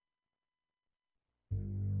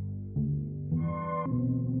All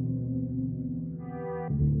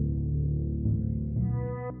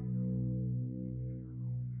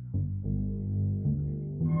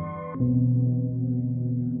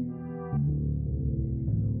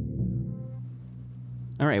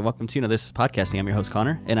right, welcome to This is Podcasting. I'm your host,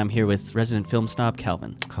 Connor, and I'm here with resident film snob,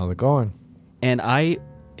 Calvin. How's it going? And I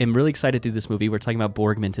am really excited to do this movie. We're talking about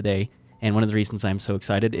Borgman today, and one of the reasons I'm so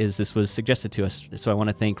excited is this was suggested to us. So I want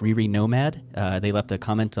to thank Riri Nomad. They left a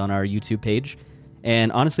comment on our YouTube page,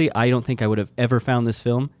 and honestly, I don't think I would have ever found this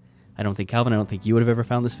film. I don't think, Calvin, I don't think you would have ever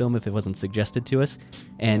found this film if it wasn't suggested to us,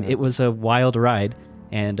 and it was a wild ride,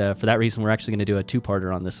 and for that reason, we're actually going to do a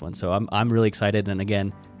two-parter on this one. So I'm really excited, and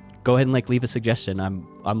again, go ahead and leave a suggestion.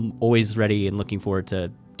 I'm always ready and looking forward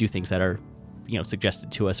to do things that are,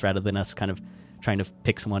 suggested to us rather than us kind of trying to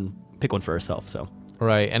pick one for ourselves. So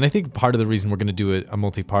right, and I think part of the reason we're going to do a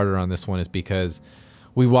multi-parter on this one is because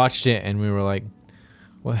we watched it and we were like,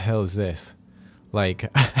 "What the hell is this?" Like,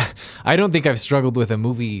 I don't think I've struggled with a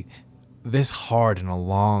movie this hard in a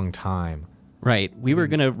long time. Right, we were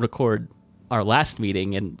going to record our last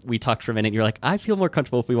meeting and we talked for a minute and you're like, I feel more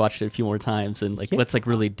comfortable if we watched it a few more times and let's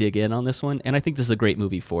really dig in on this one. And I think this is a great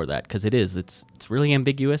movie for that because it's really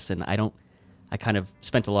ambiguous, and I kind of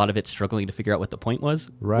spent a lot of it struggling to figure out what the point was,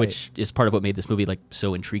 right, which is part of what made this movie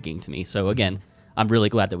so intriguing to me. So again, I'm really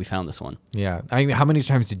glad that we found this one. Yeah. How many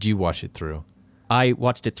times did you watch it through? I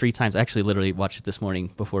watched it 3 times. I actually literally watched it this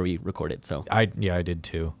morning before we recorded. So I did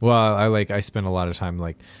too. Well, I spent a lot of time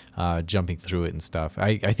jumping through it and stuff.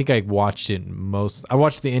 I think I watched I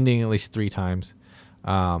watched the ending at least 3 times.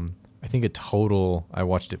 I think in total I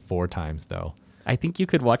watched it 4 times though. I think you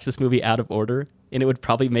could watch this movie out of order and it would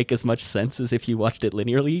probably make as much sense as if you watched it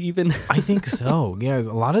linearly even. I think so. Yeah,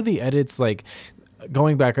 a lot of the edits,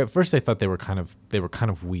 going back at first I thought they were kind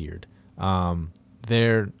of weird.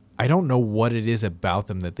 I don't know what it is about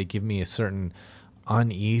them that they give me a certain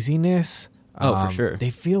uneasiness. Oh, for sure.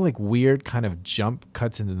 They feel like weird kind of jump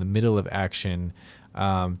cuts into the middle of action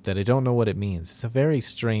that I don't know what it means. It's a very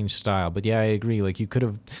strange style. But yeah, I agree. You could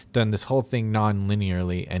have done this whole thing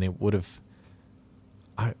non-linearly and it would have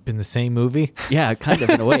been the same movie. Yeah, kind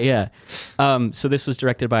of in a way, yeah. So this was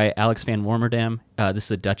directed by Alex van Warmerdam. This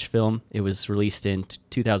is a Dutch film. It was released in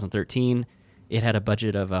 2013. It had a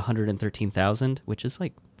budget of $113,000, which is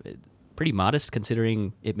pretty modest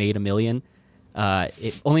considering it made $1 million.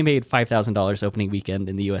 It only made $5,000 opening weekend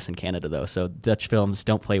in the U.S. and Canada, though. So Dutch films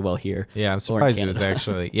don't play well here. Yeah, I'm surprised it was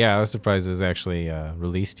actually. Yeah, I was surprised it was actually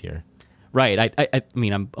released here. Right. I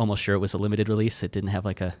mean, I'm almost sure it was a limited release. It didn't have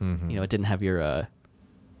it didn't have your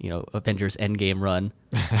Avengers Endgame run.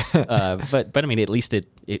 But I mean, at least it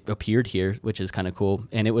appeared here, which is kind of cool.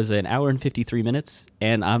 And it was an hour and 53 minutes.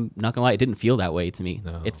 And I'm not gonna lie, it didn't feel that way to me.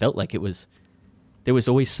 No. It felt like there was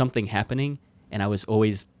always something happening, and I was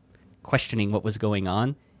always questioning what was going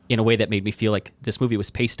on in a way that made me feel like this movie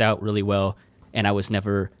was paced out really well, and I was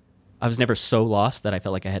never so lost that I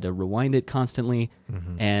felt like I had to rewind it constantly.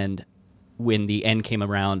 Mm-hmm. And when the end came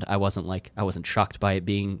around, I wasn't shocked by it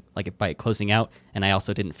being by it closing out, and I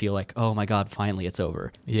also didn't feel like, oh my God, finally it's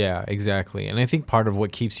over. Yeah, exactly. And I think part of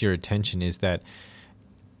what keeps your attention is that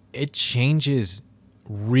it changes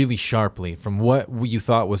really sharply from what you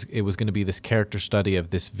thought it was going to be this character study of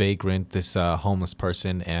this vagrant, this homeless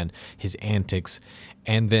person and his antics,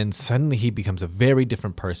 and then suddenly he becomes a very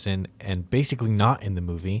different person and basically not in the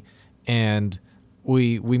movie, and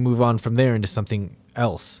we move on from there into something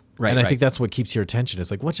else. Right, and I think that's what keeps your attention.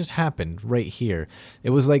 It's what just happened right here. It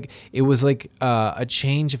was like a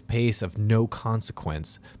change of pace of no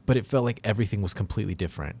consequence, but it felt like everything was completely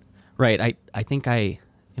different. Right. I think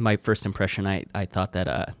in my first impression, I thought that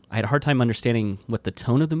I had a hard time understanding what the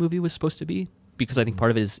tone of the movie was supposed to be, because I think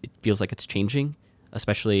part of it is it feels like it's changing,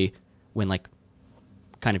 especially when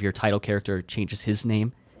kind of your title character changes his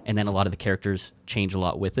name, and then a lot of the characters change a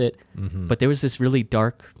lot with it. Mm-hmm. But there was this really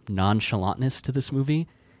dark nonchalantness to this movie.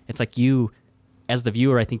 It's you, as the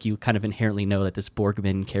viewer, I think you kind of inherently know that this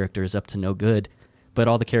Borgman character is up to no good, but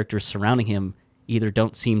all the characters surrounding him either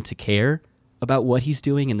don't seem to care about what he's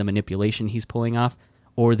doing and the manipulation he's pulling off,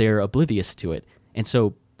 or they're oblivious to it. And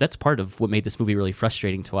so that's part of what made this movie really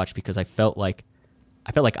frustrating to watch, because I felt like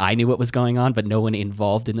I knew what was going on, but no one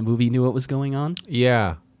involved in the movie knew what was going on.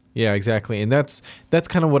 Yeah. Yeah, exactly. And that's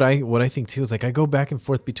kind of what I think too, is I go back and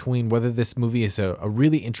forth between whether this movie is a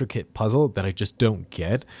really intricate puzzle that I just don't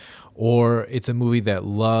get, or it's a movie that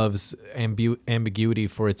loves ambiguity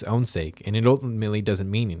for its own sake, and it ultimately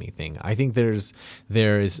doesn't mean anything. I think there's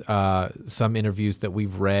some interviews that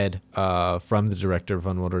we've read from the director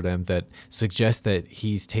Van Rotterdam that suggest that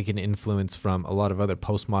he's taken influence from a lot of other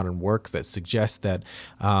postmodern works that suggest that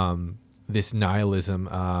this nihilism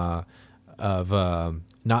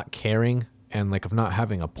not caring and like of not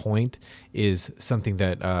having a point is something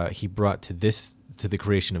that he brought to the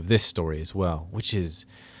creation of this story as well, which is,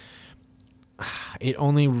 it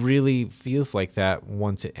only really feels like that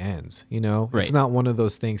once it ends, you know? Right. It's not one of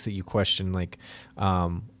those things that you question, like,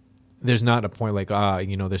 there's not a point like,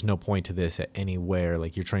 there's no point to this at anywhere.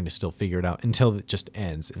 Like you're trying to still figure it out until it just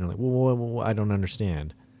ends. And you're like, well, I don't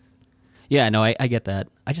understand. Yeah, no, I get that.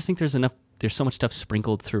 I just think there's so much stuff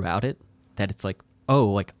sprinkled throughout it that it's like, oh,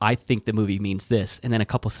 like I think the movie means this. And then a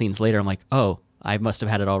couple scenes later, I'm like, oh, I must have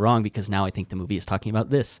had it all wrong because now I think the movie is talking about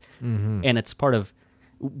this. Mm-hmm. And it's part of,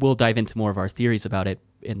 we'll dive into more of our theories about it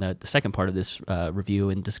in the second part of this review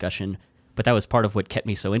and discussion. But that was part of what kept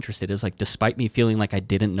me so interested. It was like, despite me feeling like I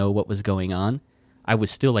didn't know what was going on, I was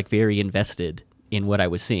still like very invested in what I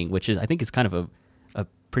was seeing, which is, I think is kind of a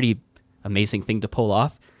pretty amazing thing to pull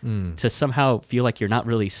off, to somehow feel like you're not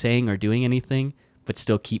really saying or doing anything, but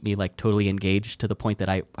still keep me like totally engaged to the point that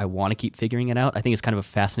I want to keep figuring it out. I think it's kind of a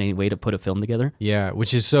fascinating way to put a film together. Yeah,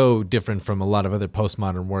 which is so different from a lot of other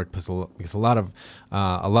postmodern work, because a lot of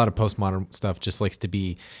postmodern stuff just likes to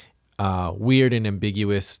be weird and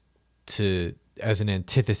ambiguous as an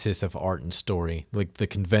antithesis of art and story, like the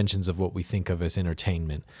conventions of what we think of as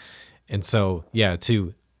entertainment. And so, yeah,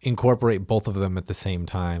 to incorporate both of them at the same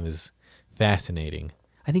time is fascinating.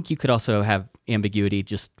 I think you could also have ambiguity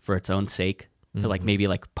just for its own sake, to like maybe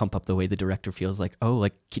like pump up the way the director feels like, oh,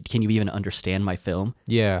 like can you even understand my film?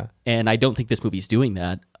 Yeah. And I don't think this movie's doing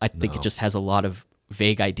that. I think it just has a lot of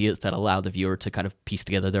vague ideas that allow the viewer to kind of piece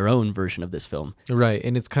together their own version of this film. Right,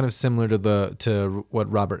 and it's kind of similar to what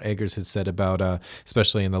Robert Eggers had said about,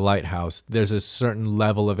 especially in The Lighthouse. There's a certain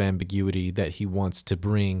level of ambiguity that he wants to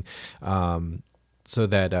bring, so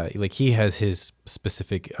that like he has his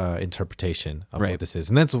specific interpretation of what this is,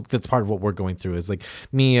 and that's part of what we're going through. Is like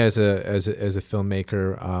me as a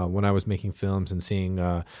filmmaker, when I was making films and seeing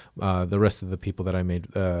the rest of the people that I made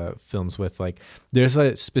films with, like there's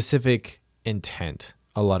a specific intent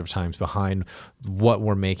a lot of times behind what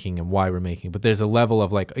we're making and why we're making, but there's a level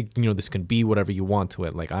of like, this can be whatever you want to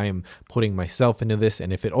it. Like I am putting myself into this,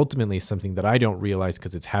 and if it ultimately is something that I don't realize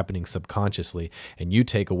because it's happening subconsciously and you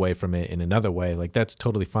take away from it in another way, like that's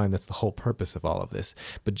totally fine. That's the whole purpose of all of this.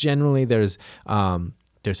 But generally there's a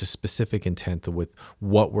specific intent with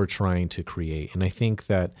what we're trying to create, and I think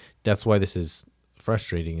that's why this is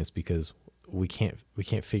frustrating, is because we can't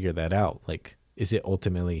figure that out. Like, is it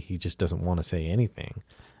ultimately he just doesn't want to say anything?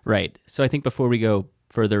 Right. So I think before we go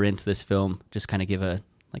further into this film, just kind of give a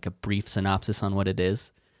brief synopsis on what it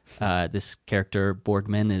is. This character,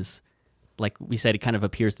 Borgman, is, like we said, he kind of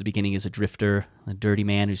appears at the beginning as a drifter, a dirty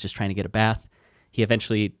man who's just trying to get a bath. He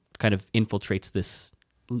eventually kind of infiltrates this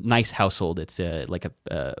nice household. It's like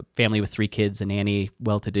a family with 3 kids, a nanny,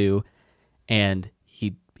 well-to-do, and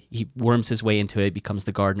he worms his way into it, becomes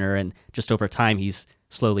the gardener, and just over time he's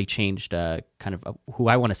slowly changed kind of who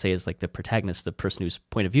I want to say is like the protagonist, the person whose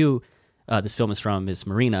point of view this film is from, is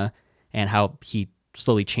Marina, and how he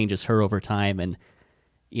slowly changes her over time. And,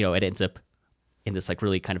 it ends up in this like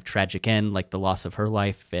really kind of tragic end, like the loss of her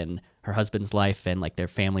life and her husband's life, and like their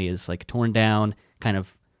family is like torn down, kind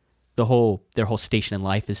of their whole station in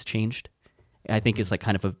life is changed. I think is like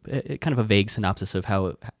kind of a vague synopsis of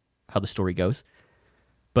how the story goes.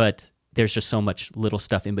 But there's just so much little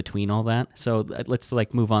stuff in between all that. So let's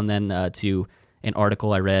like move on then to an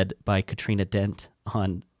article I read by Katrina Dent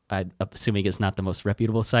on, I'm assuming it's not the most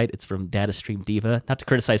reputable site. It's from DataStream Diva. Not to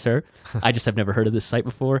criticize her. I just have never heard of this site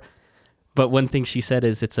before. But one thing she said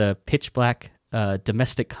is it's a pitch black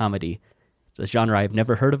domestic comedy. It's a genre I've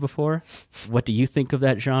never heard of before. What do you think of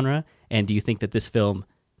that genre? And do you think that this film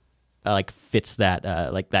fits that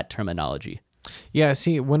that terminology? Yeah,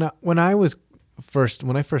 see, when I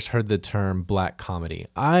first heard the term black comedy,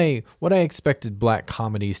 what I expected black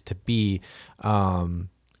comedies to be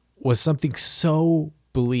was something so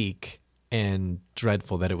bleak and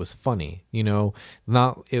dreadful that it was funny. We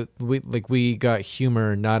got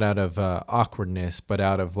humor not out of awkwardness, but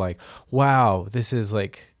out of like, wow, this is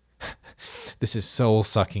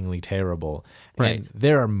soul-suckingly terrible. Right. And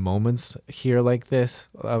there are moments here like this,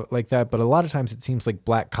 like that, but a lot of times it seems like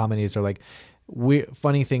black comedies are like,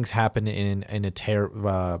 funny things happen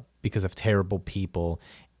because of terrible people,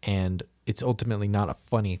 and it's ultimately not a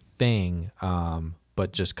funny thing,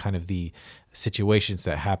 but just kind of the situations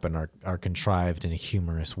that happen are contrived in a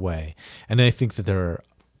humorous way. And I think that there are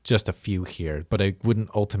just a few here, but I wouldn't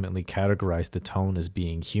ultimately categorize the tone as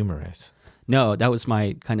being humorous. No, that was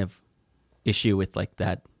my kind of issue with like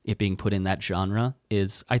that, it being put in that genre,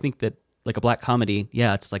 is I think that like a black comedy,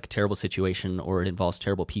 yeah, it's like a terrible situation or it involves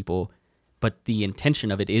terrible people, but the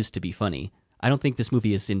intention of it is to be funny. I don't think this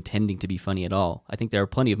movie is intending to be funny at all. I think there are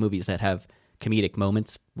plenty of movies that have comedic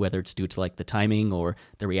moments, whether it's due to like the timing or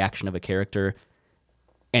the reaction of a character,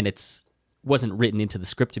 and it's wasn't written into the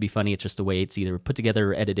script to be funny. It's just the way it's either put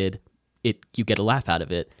together or edited. You get a laugh out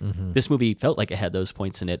of it. This movie felt like it had those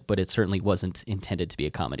points in it, but it certainly wasn't intended to be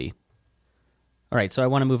a comedy. All right, so I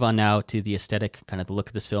want to move on now to the aesthetic, kind of the look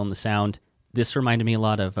of this film, the sound. This reminded me a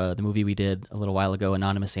lot of the movie we did a little while ago,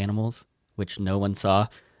 Anonymous Animals, which no one saw.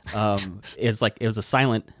 It was a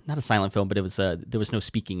silent, not a silent film, but it was there was no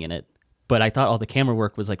speaking in it. But I thought all the camera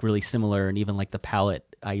work was like really similar, and even like the palette,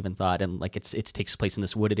 I even thought, and like it takes place in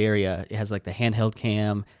this wooded area. It has like the handheld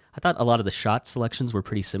cam. I thought a lot of the shot selections were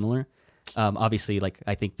pretty similar. Obviously, like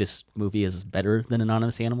I think this movie is better than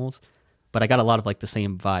Anonymous Animals, but I got a lot of like the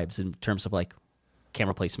same vibes in terms of like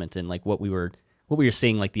camera placement and like what we were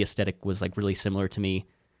seeing. Like the aesthetic was like really similar to me,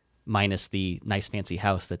 minus the nice fancy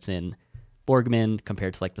house that's in Borgman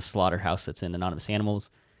compared to like the slaughterhouse that's in Anonymous Animals.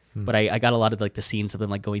 But I got a lot of like the scenes of them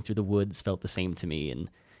like going through the woods felt the same to me, and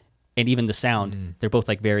even the sound, they're both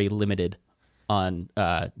like very limited on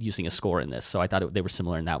using a score in this. So I thought they were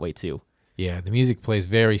similar in that way too. Yeah, the music plays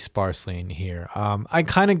very sparsely in here. I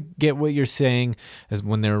kind of get what you're saying as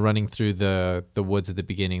when they're running through the woods at the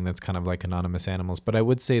beginning. That's kind of like Anonymous Animals. But I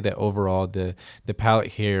would say that overall the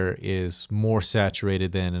palette here is more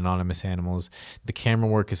saturated than Anonymous Animals. The camera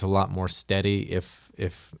work is a lot more steady, if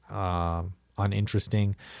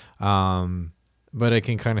uninteresting. But I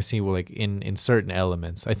can kind of see, well, like in certain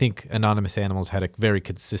elements. I think Anonymous Animals had a very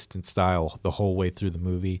consistent style the whole way through the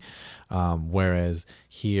movie, whereas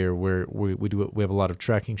here we have a lot of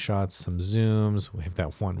tracking shots, some zooms. We have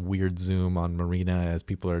that one weird zoom on Marina as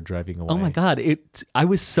people are driving away. Oh my God, I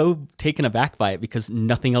was so taken aback by it because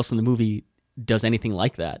nothing else in the movie does anything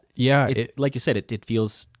like that. Yeah, like you said, it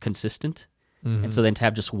feels consistent, and so then to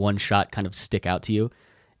have just one shot kind of stick out to you.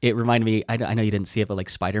 It reminded me, I know you didn't see it, but like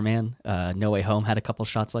Spider-Man, No Way Home had a couple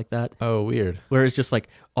shots like that. Oh, weird. Where it's just like,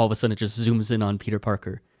 all of a sudden it just zooms in on Peter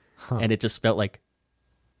Parker. And it just felt like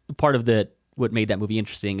part of what made that movie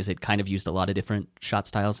interesting is it kind of used a lot of different shot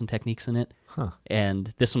styles and techniques in it.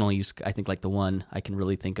 And this one only used, I think, like the one I can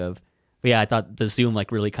really think of. But yeah, I thought the zoom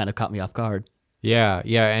like really kind of caught me off guard. Yeah,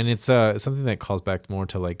 and it's something that calls back more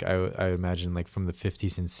to like I imagine like from the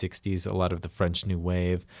 50s and 60s, a lot of the French New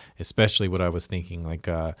Wave, especially what I was thinking like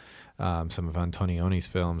some of Antonioni's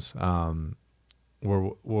films. Were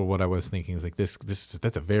what I was thinking is like this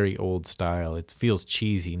that's a very old style. It feels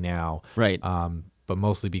cheesy now, right? But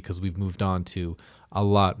mostly because we've moved on to a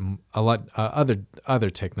lot other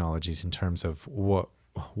technologies in terms of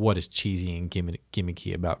what is cheesy and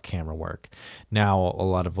gimmicky about camera work. Now a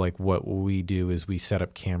lot of like what we do is we set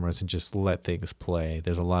up cameras and just let things play.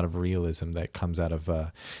 There's a lot of realism that comes out of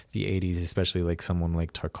the 80s, especially like someone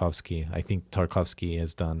like Tarkovsky. I think Tarkovsky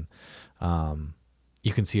has done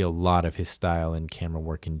you can see a lot of his style and camera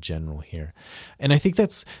work in general here. And I think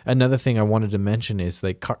that's another thing I wanted to mention is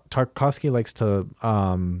like Tarkovsky likes to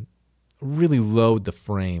really load the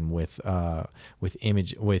frame with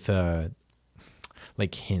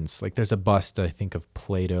like hints. Like there's a bust, I think, of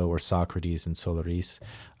Plato or Socrates in Solaris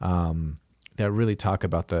that really talk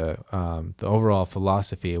about the overall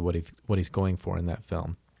philosophy of what he's going for in that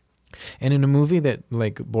film. And in a movie that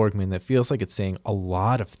like Borgman that feels like it's saying a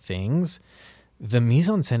lot of things, the mise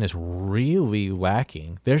en scène is really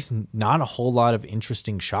lacking. There's not a whole lot of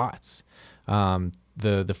interesting shots.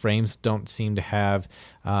 The frames don't seem to have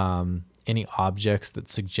any objects that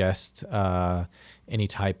suggest any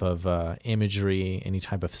type of imagery, any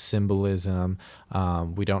type of symbolism.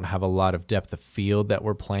 We don't have a lot of depth of field that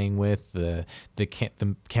we're playing with. The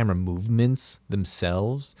camera movements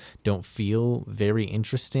themselves don't feel very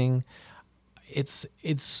interesting. It's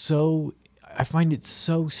so, I find it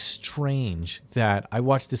so strange that I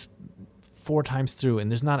watched this 4 times through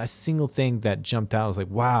and there's not a single thing that jumped out. I was like,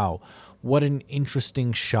 wow, what an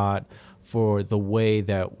interesting shot for the way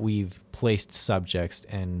that we've placed subjects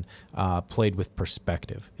and played with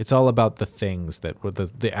perspective. It's all about the things that were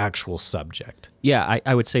the actual subject. Yeah,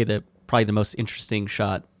 I would say that probably the most interesting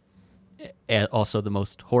shot, and also the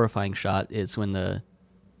most horrifying shot, is when the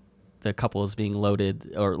couple is being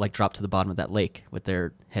loaded or like dropped to the bottom of that lake with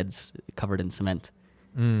their heads covered in cement.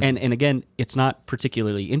 And again, it's not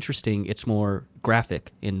particularly interesting. It's more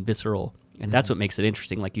graphic and visceral, and that's what makes it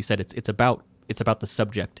interesting. Like you said, it's about the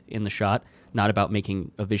subject in the shot, not about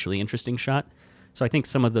making a visually interesting shot. So I think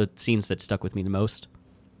some of the scenes that stuck with me the most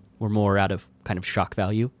were more out of kind of shock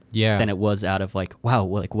value than it was out of like, wow,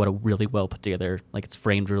 like what a really well put together, like it's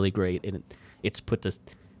framed really great and it's put the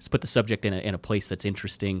subject in a place that's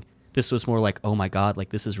interesting. This was more like, oh my God, like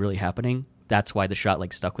this is really happening. That's why the shot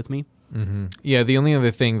like stuck with me. Yeah, the only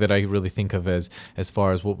other thing that I really think of as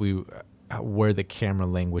far as where the camera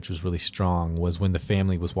language was really strong was when the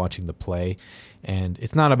family was watching the play. And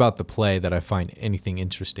it's not about the play that I find anything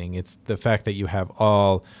interesting. It's the fact that you have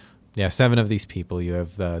seven of these people. You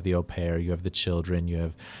have the au pair, you have the children, you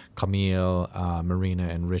have Camille, Marina,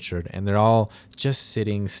 and Richard, and they're all just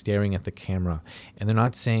sitting, staring at the camera, and they're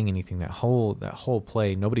not saying anything. That whole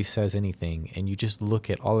play, nobody says anything, and you just look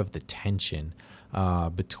at all of the tension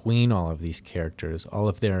between all of these characters, all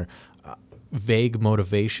of their vague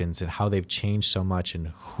motivations and how they've changed so much and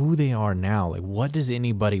who they are now. Like, what does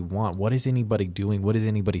anybody want? What is anybody doing? What is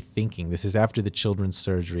anybody thinking? This is after the children's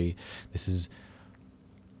surgery. This is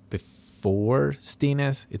before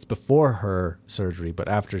Stina's. It's before her surgery, but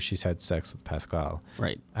after she's had sex with Pascal.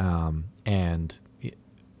 Right. And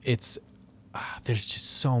it's there's just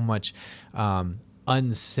so much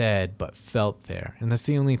unsaid but felt there, and that's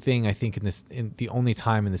the only thing I think in the only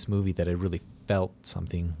time in this movie that I really felt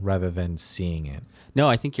something rather than seeing it. No,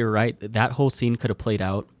 I think you're right. That whole scene could have played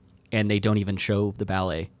out, and they don't even show the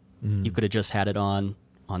ballet. You could have just had it on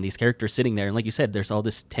these characters sitting there, and like you said, there's all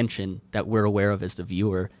this tension that we're aware of as the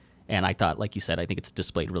viewer. And I thought, like you said, I think it's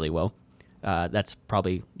displayed really well. That's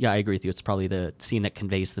probably, I agree with you. It's probably the scene that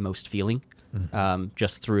conveys the most feeling,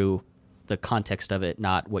 just through the context of it,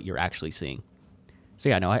 not what you're actually seeing. So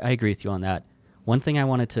yeah, no, I agree with you on that. One thing I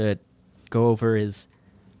wanted to go over is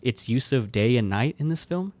its use of day and night in this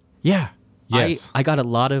film. Yeah. Yes. I got a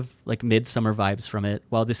lot of like Midsummer vibes from it.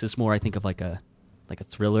 While this is more, I think, of like a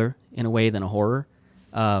thriller in a way than a horror.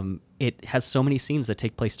 It has so many scenes that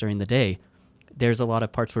take place during the day. There's a lot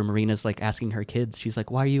of parts where Marina's like asking her kids, she's like,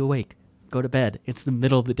 "Why are you awake? Go to bed. It's the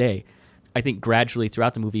middle of the day." I think gradually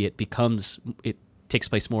throughout the movie it takes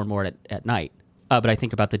place more and more at night. But I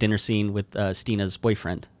think about the dinner scene with Stina's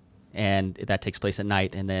boyfriend, and that takes place at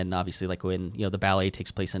night. And then obviously like when, the ballet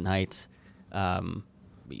takes place at night,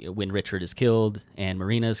 when Richard is killed and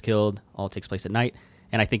Marina is killed, all takes place at night.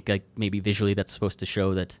 And I think like maybe visually that's supposed to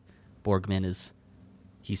show that Borgman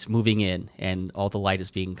he's moving in and all the light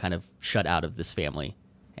is being kind of shut out of this family.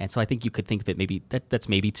 And so I think you could think of it maybe that's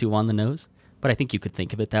maybe too on the nose, but I think you could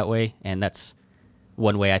think of it that way. And that's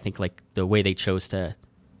one way I think like the way they chose to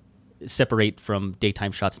separate from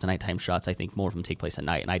daytime shots to nighttime shots, I think more of them take place at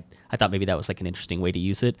night. And I thought maybe that was like an interesting way to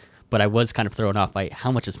use it, but I was kind of thrown off by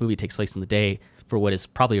how much this movie takes place in the day for what is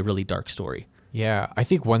probably a really dark story. Yeah, I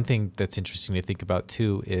think one thing that's interesting to think about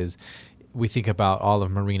too is we think about all of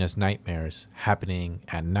Marina's nightmares happening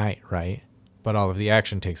at night, right? But all of the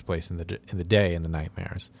action takes place in the day in the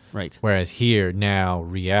nightmares. Right. Whereas here now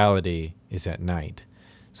reality is at night.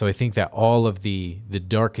 So I think that all of the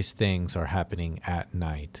darkest things are happening at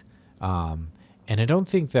night. And I don't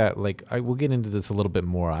think that, like, I will get into this a little bit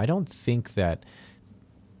more. I don't think that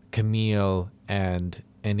Camille and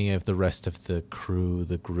any of the rest of the crew,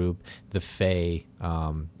 the group, the Fae,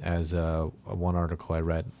 as one article I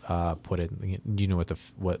read put it. Do you know what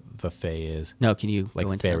the Fae is? No, can you like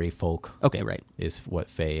go into fairy that? folk? Okay, right. Is what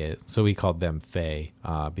Fae is. So we called them Fae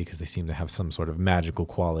because they seem to have some sort of magical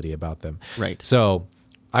quality about them. Right. So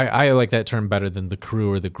I like that term better than the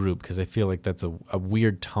crew or the group because I feel like that's a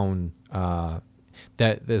weird tone.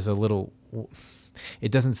 That there's a little.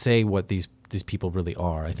 It doesn't say what these people really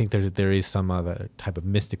are. I think there is some other type of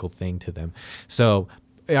mystical thing to them. So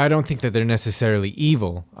I don't think that they're necessarily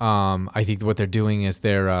evil. I think what they're doing is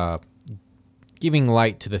they're giving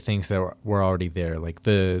light to the things that were already there, like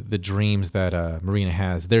the dreams that Marina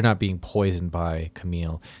has. They're not being poisoned by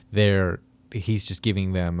Camille. He's just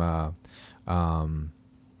giving them.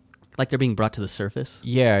 Like they're being brought to the surface?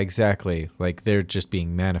 Yeah, exactly. Like they're just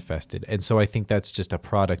being manifested. And so I think that's just a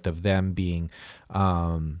product of them being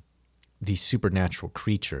these supernatural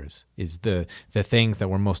creatures, is the things that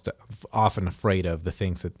we're most often afraid of, the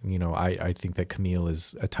things that, I think that Camille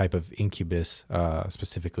is a type of incubus,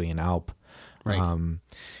 specifically an Alp. Right.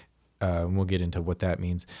 And we'll get into what that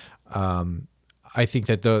means. I think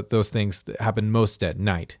that those things happen most at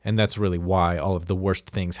night, and that's really why all of the worst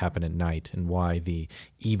things happen at night, and why the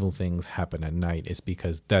evil things happen at night is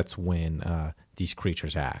because that's when these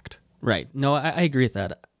creatures act. Right. No, I agree with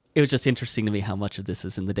that. It was just interesting to me how much of this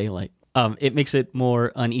is in the daylight. It makes it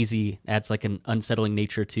more uneasy, adds like an unsettling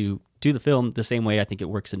nature to the film, the same way I think it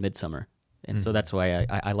works in Midsummer. And so that's why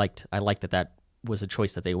I liked that was a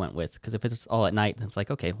choice that they went with, because if it's all at night, then it's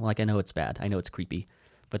like, okay, well, like I know it's bad, I know it's creepy,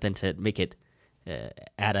 but then to make it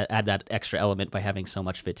add that extra element by having so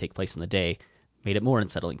much of it take place in the day made it more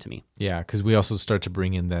unsettling to me. Yeah, because we also start to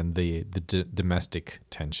bring in then the domestic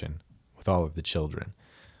tension with all of the children,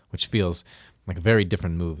 which feels like a very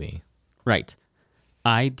different movie. Right.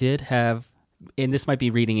 I did have, and this might be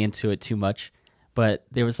reading into it too much, But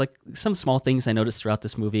there was like some small things I noticed throughout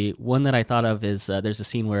this movie. One that I thought of is there's a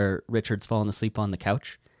scene where Richard's fallen asleep on the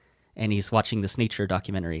couch, and he's watching this nature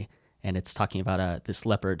documentary, and it's talking about this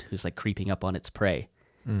leopard who's like creeping up on its prey.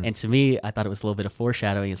 And to me, I thought it was a little bit of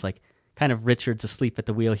foreshadowing. It's like kind of Richard's asleep at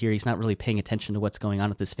the wheel here. He's not really paying attention to what's going on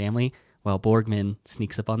with his family, while Borgman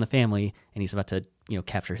sneaks up on the family and he's about to,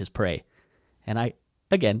 capture his prey. And I,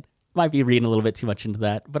 again, might be reading a little bit too much into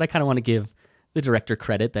that, but I kind of want to give the director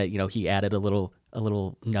credit that, he added a little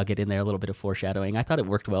nugget in there, a little bit of foreshadowing. I thought it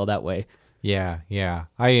worked well that way. Yeah.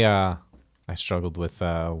 I struggled with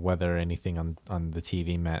whether anything on the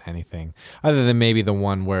TV meant anything, other than maybe the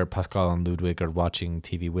one where Pascal and Ludwig are watching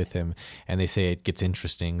TV with him, and they say it gets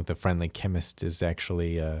interesting. The friendly chemist is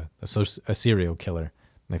actually a serial killer,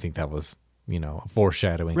 and I think that was a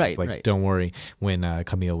foreshadowing. Right, like, right. Don't worry. When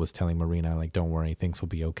Camille was telling Marina, like, don't worry, things will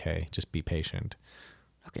be okay. Just be patient.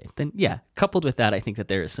 Okay, then yeah. Coupled with that, I think that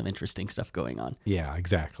there is some interesting stuff going on. Yeah,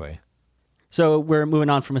 exactly. So we're moving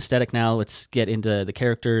on from aesthetic now. Let's get into the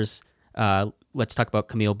characters. Let's talk about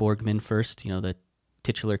Camille Borgman first, the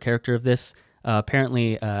titular character of this.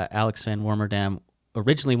 Apparently, Alex van Warmerdam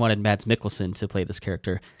originally wanted Mads Mikkelsen to play this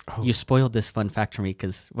character. Oh. You spoiled this fun fact for me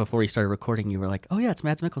because before we started recording, you were like, oh yeah, it's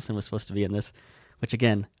Mads Mikkelsen was supposed to be in this. Which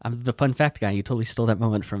again, I'm the fun fact guy. You totally stole that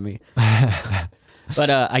moment from me. But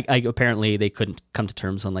I apparently they couldn't come to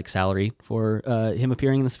terms on like salary for him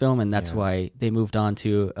appearing in this film, and that's why they moved on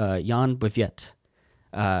to Jan Boviet,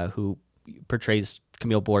 who portrays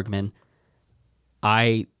Camille Borgman.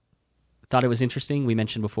 I thought it was interesting. We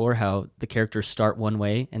mentioned before how the characters start one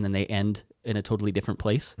way and then they end in a totally different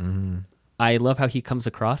place. Mm-hmm. I love how he comes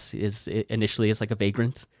across initially as like a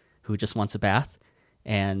vagrant who just wants a bath,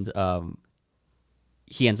 and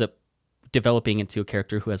he ends up developing into a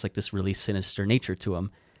character who has like this really sinister nature to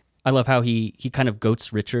him. I love how he kind of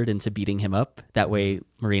goats Richard into beating him up. That way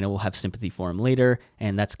Marina will have sympathy for him later,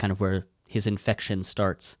 and that's kind of where his infection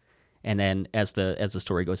starts. And then as the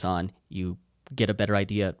story goes on, you get a better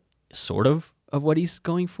idea sort of what he's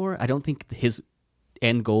going for. I don't think his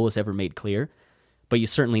end goal is ever made clear, but you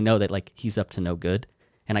certainly know that like he's up to no good.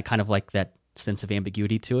 And I kind of like that sense of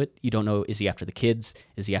ambiguity to it. You don't know, is he after the kids?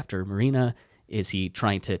 Is he after Marina? Is he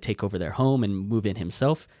trying to take over their home and move in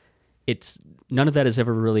himself? It's none of that is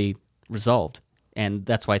ever really resolved. And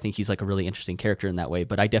that's why I think he's like a really interesting character in that way.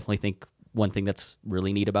 But I definitely think one thing that's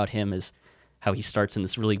really neat about him is how he starts in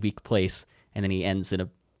this really weak place and then he ends in a,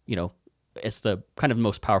 as the kind of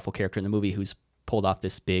most powerful character in the movie who's pulled off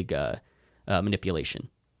this big manipulation.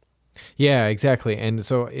 Yeah, exactly. And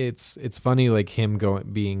so it's funny, like him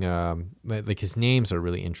being like his names are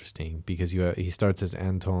really interesting because he starts as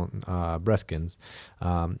Anton Breskens,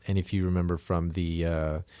 and if you remember from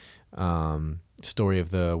the story of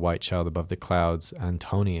the White Child Above the Clouds,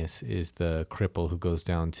 Antonius is the cripple who goes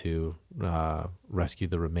down to rescue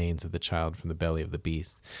the remains of the child from the belly of the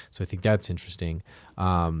beast. So I think that's interesting.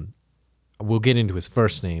 We'll get into his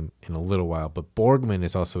first name in a little while, but Borgman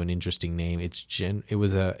is also an interesting name. It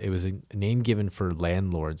was a name given for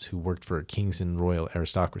landlords who worked for kings and royal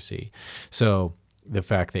aristocracy. So the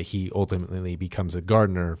fact that he ultimately becomes a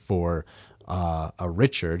gardener for a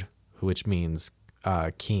Richard, which means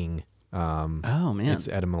king. Oh man, it's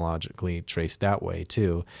etymologically traced that way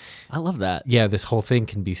too. I love that. Yeah, this whole thing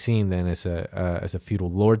can be seen then as a feudal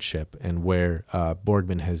lordship, and where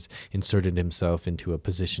Borgman has inserted himself into a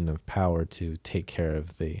position of power to take care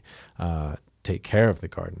of the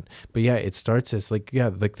garden. But yeah, it starts as like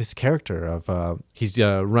this character of he's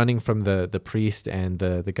running from the priest and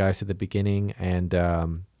the guys at the beginning, and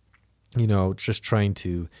just trying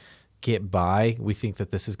to get by. We think that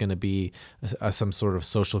this is going to be some sort of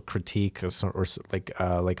social critique or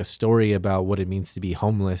like a story about what it means to be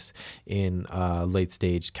homeless in late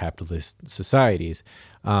stage capitalist societies.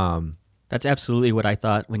 That's absolutely what I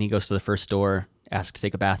thought when he goes to the first door, asks to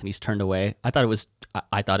take a bath, and he's turned away. I thought it was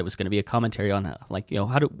going to be a commentary on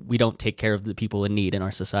how we don't take care of the people in need in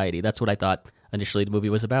our society. That's what I thought initially the movie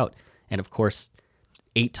was about. And of course,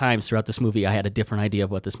 8 times throughout this movie, I had a different idea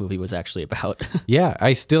of what this movie was actually about. Yeah,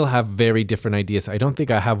 I still have very different ideas. I don't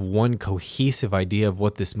think I have one cohesive idea of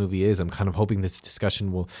what this movie is. I'm kind of hoping this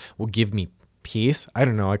discussion will give me peace. I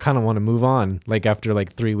don't know. I kind of want to move on, like after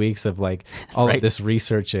like 3 weeks of like all right. of this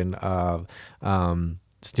research and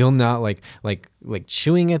still not like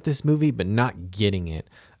chewing at this movie, but not getting it.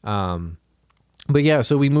 But yeah,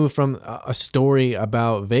 so we move from a story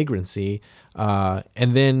about vagrancy,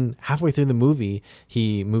 and then halfway through the movie,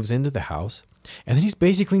 he moves into the house, and then he's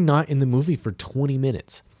basically not in the movie for 20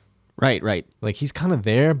 minutes. Right. Like he's kind of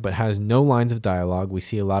there, but has no lines of dialogue. We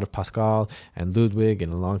see a lot of Pascal and Ludwig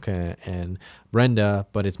and Ilonka and Brenda,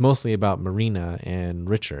 but it's mostly about Marina and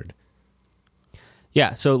Richard.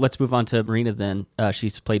 Yeah, so let's move on to Marina then.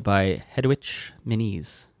 She's played by Hedwig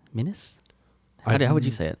Minis. Minis? How would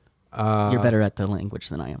you say it? You're better at the language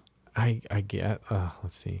than I am. I get.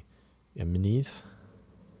 Let's see. Yeah, Miniz.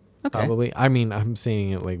 Okay. Probably. I mean, I'm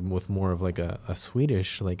saying it like with more of like a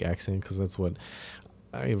Swedish like accent because that's what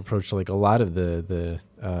I approach like a lot of the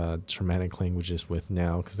Germanic languages with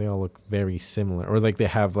now because they all look very similar or like they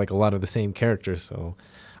have like a lot of the same characters. So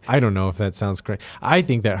I don't know if that sounds correct. I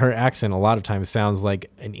think that her accent a lot of times sounds like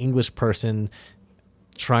an English person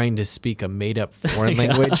trying to speak a made up foreign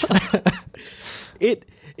language.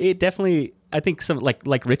 It definitely, I think some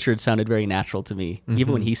like Richard sounded very natural to me,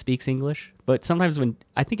 even when he speaks English. But sometimes when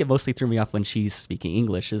I think it mostly threw me off when she's speaking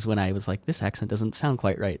English is when I was like, this accent doesn't sound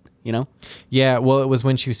quite right, you know? Yeah, well, it was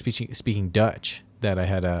when she was speaking Dutch that I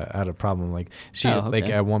had a problem. Like she like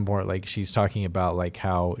at one point, like she's talking about like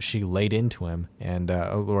how she laid into him, and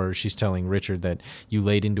or she's telling Richard that you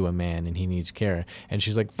laid into a man and he needs care, and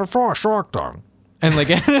she's like for short tongue. And like,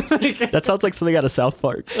 that sounds like something out of South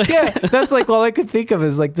Park. Yeah, that's like all I could think of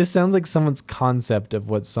is like this sounds like someone's concept of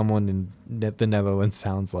what someone in the Netherlands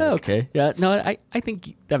sounds like. Okay, yeah, no, I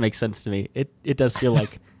think that makes sense to me. It does feel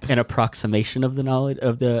like an approximation of the knowledge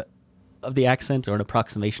of the accent or an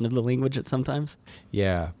approximation of the language at sometimes.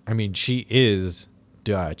 Yeah, I mean she is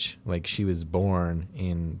Dutch, like she was born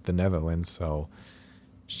in the Netherlands, so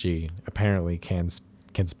she apparently can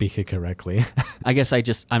speak it correctly. I guess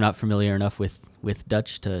I'm not familiar enough with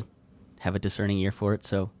Dutch to have a discerning ear for it,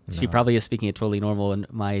 so she probably is speaking it totally normal, and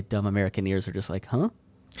my dumb American ears are just like, huh?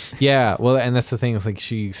 Yeah, well, and that's the thing. It's like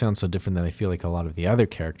she sounds so different than I feel like a lot of the other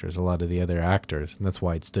characters, a lot of the other actors, and that's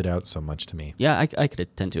why it stood out so much to me. Yeah, I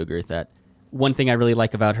could tend to agree with that. One thing I really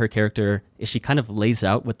like about her character is she kind of lays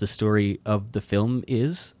out what the story of the film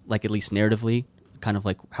is, like at least narratively, kind of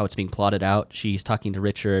like how it's being plotted out. She's talking to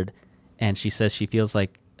Richard, and she says she feels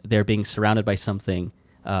like they're being surrounded by something,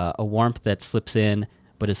 a warmth that slips in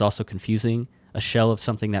but is also confusing, a shell of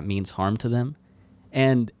something that means harm to them.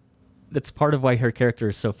 And that's part of why her character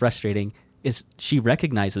is so frustrating, is she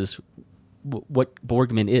recognizes what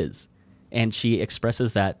Borgman is, and she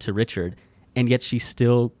expresses that to Richard, and yet she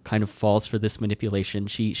still kind of falls for this manipulation.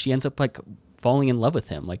 She ends up like falling in love with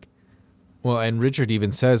him, like. Well, and Richard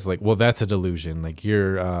even says, like, well, that's a delusion. Like,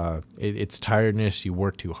 it's tiredness. You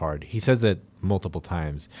work too hard. He says that multiple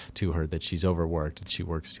times to her, that she's overworked and she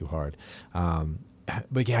works too hard.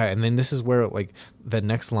 But yeah, and then this is where, like, the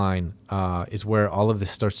next line is where all of this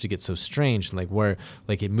starts to get so strange. Like, where,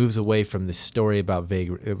 like, it moves away from this story about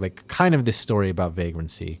this story about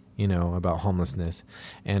vagrancy, you know, about homelessness.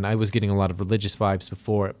 And I was getting a lot of religious vibes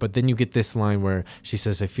before, but then you get this line where she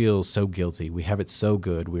says, I feel so guilty. We have it so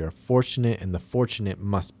good. We are fortunate, and the fortunate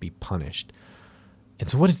must be punished. And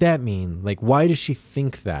so what does that mean? Like, why does she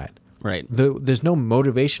think that? Right. There's no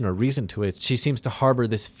motivation or reason to it. She seems to harbor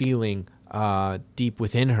this feeling deep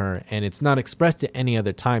within her, and it's not expressed at any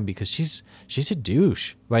other time because she's a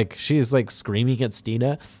douche. Like, she is like screaming at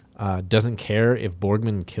Stina, doesn't care if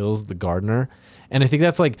Borgman kills the gardener. And I think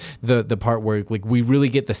that's like the part where like we really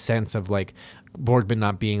get the sense of like Borgman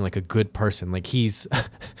not being like a good person. Like he's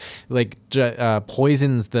like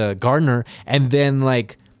poisons the gardener and then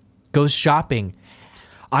like goes shopping.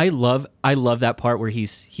 I love that part where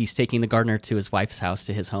he's taking the gardener to his wife's house,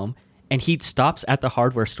 to his home, and he stops at the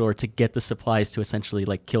hardware store to get the supplies to essentially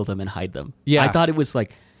like kill them and hide them. Yeah. I thought it was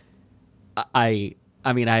like, I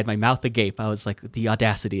mean, I had my mouth agape. I was like, the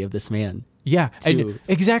audacity of this man. Yeah,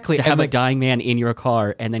 exactly. To have like, a dying man in your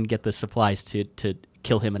car and then get the supplies to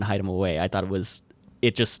kill him and hide him away. I thought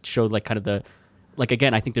it just showed like kind of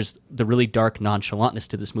again, I think there's the really dark nonchalantness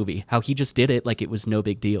to this movie. How he just did it like it was no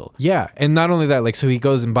big deal. Yeah, and not only that, like, so he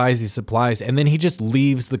goes and buys these supplies and then he just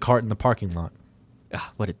leaves the cart in the parking lot.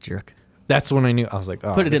 What a jerk. That's when I knew. I was like,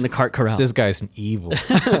 oh. Put it in the cart corral. This guy's an evil.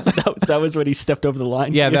 that was when he stepped over the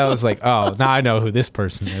line. Yeah, that was like, oh, now I know who this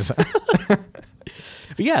person is.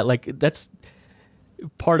 Yeah, like that's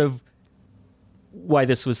part of why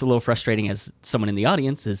this was a little frustrating as someone in the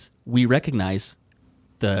audience is we recognize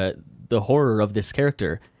the horror of this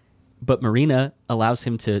character, but Marina allows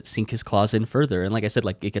him to sink his claws in further. And like I said,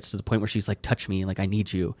 like it gets to the point where she's like, touch me, like I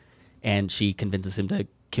need you. And she convinces him to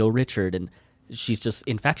kill Richard, and she's just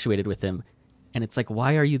infatuated with him. And it's like,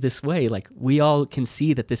 why are you this way? Like, we all can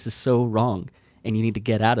see that this is so wrong and you need to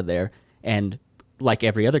get out of there. And like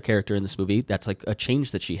every other character in this movie, that's like a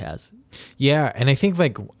change that she has. Yeah, and I think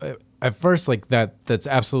like at first like that's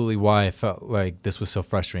absolutely why I felt like this was so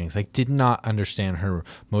frustrating. It's like did not understand her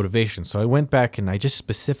motivation. So I went back and I just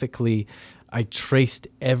specifically I traced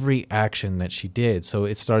every action that she did. So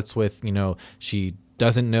it starts with, you know, she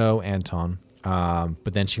doesn't know Anton,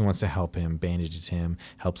 but then she wants to help him, bandages him,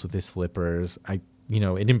 helps with his slippers.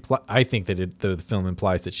 I think that the film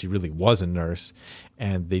implies that she really was a nurse,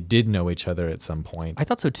 and they did know each other at some point. I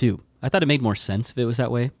thought so too. I thought it made more sense if it was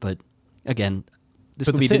that way, but again, this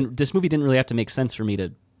But movie didn't really have to make sense for me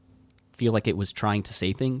to feel like it was trying to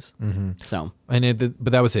say things. Mm-hmm. So,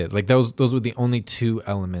 But that was it. Like those were the only two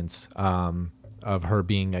elements of her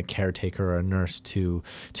being a caretaker or a nurse to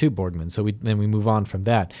Borgman. So we move on from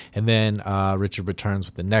that, and then Richard returns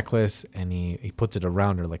with the necklace, and he puts it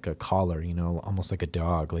around her like a collar, almost like a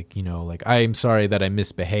dog. Like, like, I'm sorry that I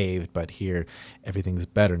misbehaved, but here everything's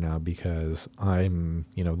better now because I'm,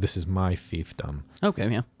 this is my fiefdom. okay,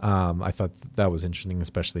 yeah. I thought that was interesting,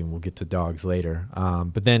 especially when we'll get to dogs later.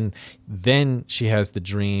 But then she has the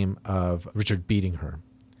dream of Richard beating her.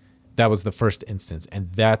 That was the first instance,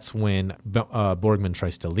 and that's when Borgman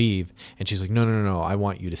tries to leave, and she's like, no, I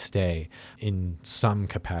want you to stay in some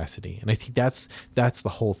capacity. And I think that's the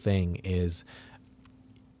whole thing is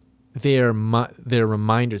they're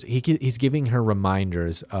reminders. He's giving her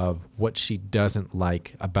reminders of what she doesn't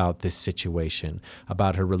like about this situation,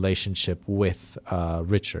 about her relationship with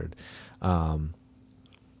Richard.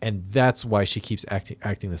 And that's why she keeps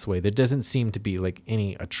acting this way. There doesn't seem to be like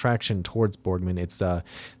any attraction towards Borgman. It's I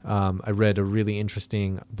read a really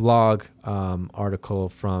interesting blog article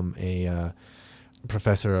from a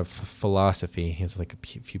professor of philosophy. He has like a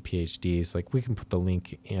few PhDs. Like, we can put the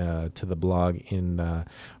link to the blog in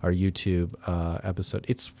our YouTube episode.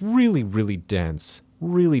 It's really, really dense.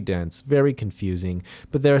 Really dense, very confusing,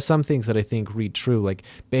 but there are some things that I think read true. Like,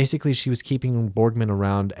 basically she was keeping Borgman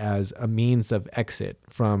around as a means of exit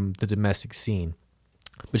from the domestic scene,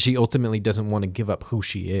 but she ultimately doesn't want to give up who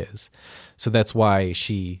she is. So that's why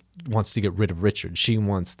she wants to get rid of Richard. She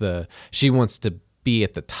wants to be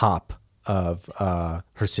at the top of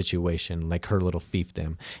her situation, like her little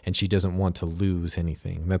fiefdom, and she doesn't want to lose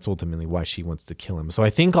anything. That's ultimately why she wants to kill him. So I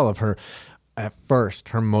think all of her, at first,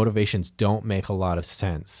 her motivations don't make a lot of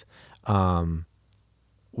sense,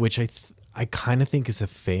 which I kind of think is a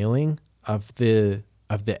failing of the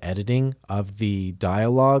editing of the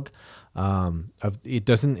dialogue.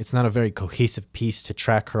 It's not a very cohesive piece to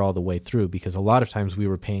track her all the way through, because a lot of times we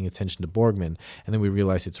were paying attention to Borgman, and then we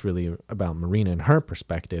realized it's really about Marina and her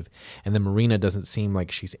perspective, and then Marina doesn't seem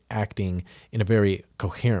like she's acting in a very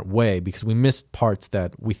coherent way, because we missed parts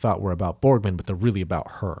that we thought were about Borgman, but they're really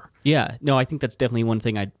about her. Yeah, no, I think that's definitely one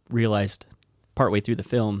thing I realized partway through the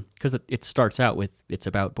film, because it starts out with it's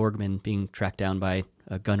about Borgman being tracked down by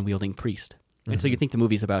a gun-wielding priest. And so you think the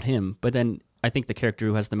movie's about him, but then I think the character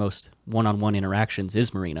who has the most one-on-one interactions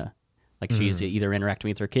is Marina. Like, she's either interacting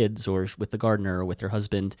with her kids or with the gardener or with her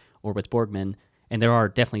husband or with Borgman. And there are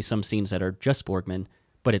definitely some scenes that are just Borgman,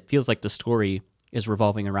 but it feels like the story is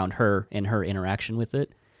revolving around her and her interaction with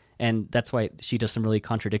it. And that's why she does some really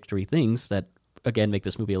contradictory things that, again, make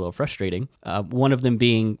this movie a little frustrating. One of them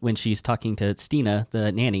being when she's talking to Stina,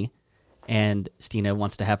 the nanny, and Stina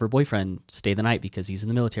wants to have her boyfriend stay the night because he's in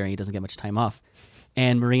the military. He doesn't get much time off.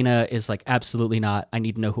 And Marina is like, absolutely not. I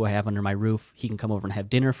need to know who I have under my roof. He can come over and have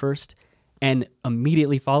dinner first. And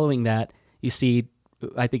immediately following that, you see,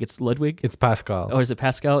 I think it's Ludwig. It's Pascal. Or is it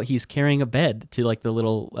Pascal? He's carrying a bed to like the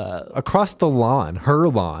little... across the lawn, her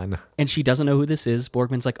lawn. And she doesn't know who this is.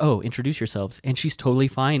 Borgman's like, oh, introduce yourselves. And she's totally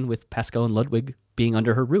fine with Pascal and Ludwig being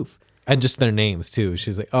under her roof. And just their names, too.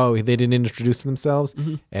 She's like, oh, they didn't introduce themselves?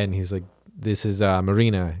 Mm-hmm. And he's like, this is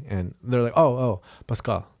Marina. And they're like, oh,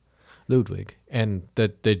 Pascal, Ludwig. And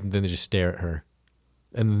then they just stare at her.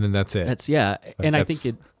 And then that's it. And I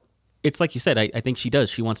think it's like you said, I think she does.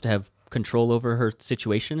 She wants to have control over her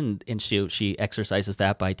situation, and she exercises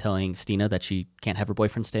that by telling Stina that she can't have her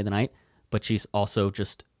boyfriend stay the night. But she's also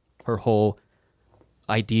just, her whole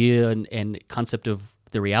idea and concept of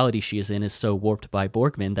the reality she is in is so warped by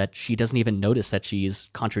Borgman that she doesn't even notice that she's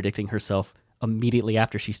contradicting herself immediately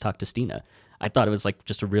after she's talked to Stina. I thought it was like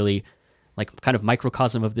just a really like kind of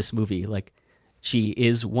microcosm of this movie. Like, she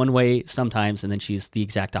is one way sometimes, and then she's the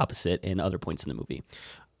exact opposite in other points in the movie.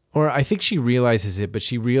 Or I think she realizes it, but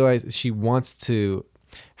she wants to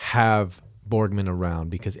have Borgman around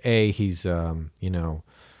because he's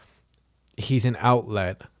he's an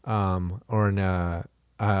outlet or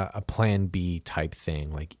a plan B type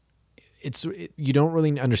thing. Like, you don't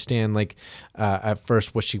really understand like at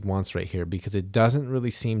first what she wants right here, because it doesn't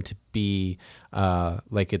really seem to be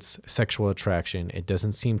like it's sexual attraction. It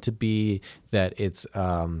doesn't seem to be that it's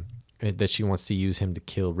that she wants to use him to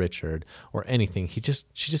kill Richard or anything. She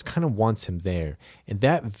just kind of wants him there, and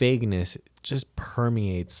that vagueness just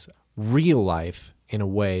permeates real life in a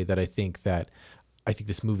way that I think that I think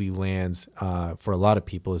this movie lands for a lot of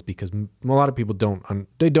people is because a lot of people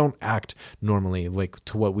don't act normally, like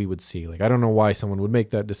to what we would see. Like, I don't know why someone would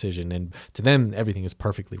make that decision, and to them everything is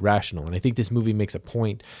perfectly rational. And I think this movie makes a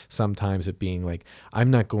point sometimes of being like,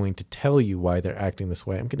 I'm not going to tell you why they're acting this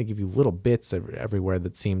way. I'm going to give you little bits everywhere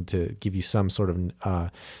that seem to give you some sort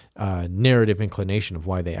of narrative inclination of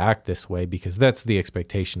why they act this way, because that's the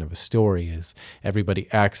expectation of a story, is everybody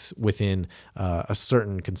acts within a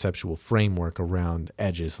certain conceptual framework around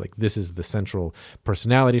edges. Like, this is the central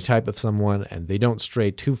personality type of someone, and they don't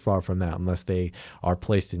stray too far from that unless they are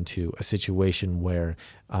placed into a situation where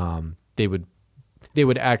they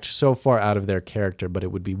would act so far out of their character, but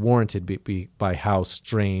it would be warranted by how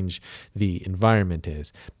strange the environment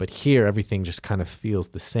is. But here, everything just kind of feels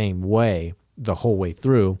the same way the whole way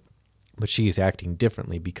through, but she is acting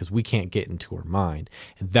differently because we can't get into her mind.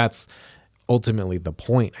 And that's ultimately the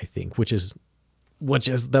point, I think, which is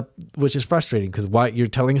frustrating, because why, you're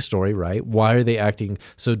telling a story, right? Why are they acting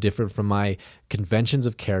so different from my conventions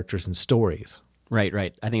of characters and stories? Right.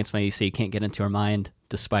 I think it's funny you say you can't get into her mind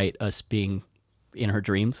despite us being in her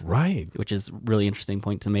dreams. Right. Which is a really interesting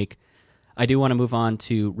point to make. I do want to move on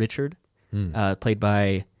to Richard, played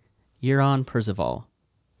by Euron Percival.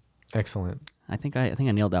 Excellent. I think I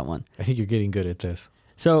nailed that one. I think you're getting good at this.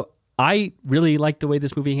 So I really liked the way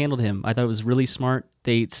this movie handled him. I thought it was really smart.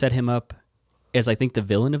 They set him up as, I think, the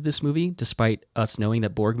villain of this movie, despite us knowing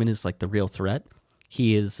that Borgman is like the real threat.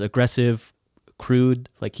 He is aggressive, crude.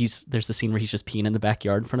 Like, there's the scene where he's just peeing in the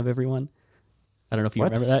backyard in front of everyone. I don't know if you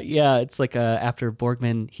remember that. Yeah, it's like after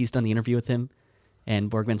Borgman, he's done the interview with him, and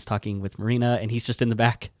Borgman's talking with Marina, and he's just in the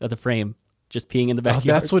back of the frame, just peeing in the backyard.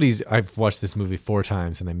 Oh, that's what I've watched this movie 4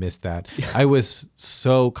 times, and I missed that. I was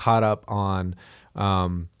so caught up on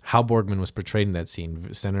how Borgman was portrayed in that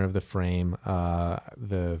scene. Center of the frame,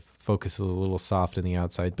 the focus is a little soft in the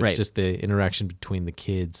outside, but It's just the interaction between the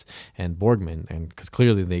kids and Borgman, and because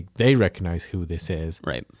clearly they recognize who this is.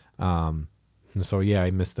 Right. And so, yeah,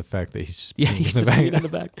 I missed the fact that he's just he's just in the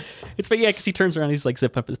back. It's funny, because he turns around, he's like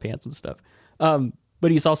zipping up his pants and stuff. But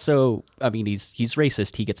he's also, I mean, he's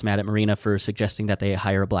racist. He gets mad at Marina for suggesting that they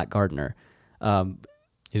hire a black gardener.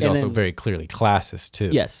 He's also very clearly classist too.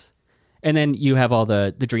 Yes. And then you have all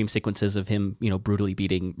the dream sequences of him, brutally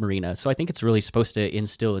beating Marina. So I think it's really supposed to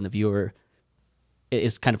instill in the viewer,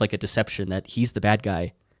 is kind of like a deception that he's the bad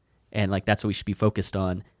guy, and like that's what we should be focused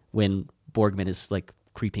on when Borgman is like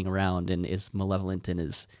creeping around and is malevolent and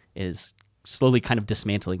is slowly kind of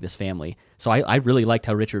dismantling this family. So I really liked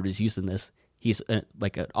how Richard was using this. He's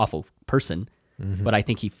like an awful person, but I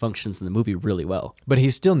think he functions in the movie really well. But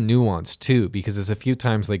he's still nuanced too, because there's a few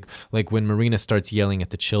times like when Marina starts yelling at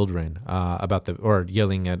the children or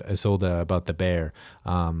yelling at Isolde about the bear.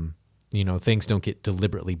 Things don't get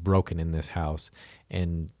deliberately broken in this house,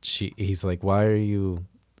 and he's like, "Why are you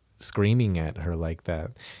screaming at her like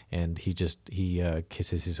that?" And he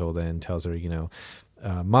kisses Isolde and tells her,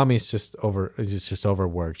 Mommy's just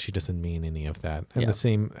overworked. She doesn't mean any of that. And the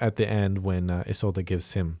same at the end when Isolde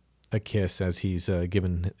gives him a kiss as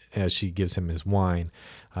she gives him his wine.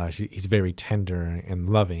 He's very tender and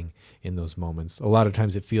loving in those moments. A lot of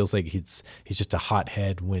times it feels like he's just a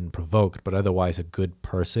hothead when provoked, but otherwise a good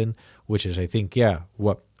person, which is, I think,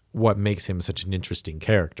 what makes him such an interesting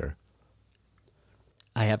character.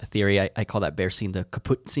 I have a theory. I call that bear scene the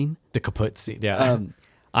kaput scene. The kaput scene, yeah.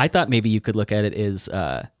 I thought maybe you could look at it as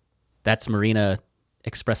that's Marina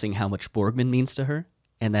expressing how much Borgman means to her,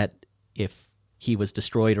 and that if he was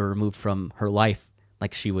destroyed or removed from her life,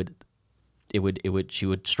 like she would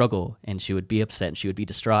struggle, and she would be upset, and she would be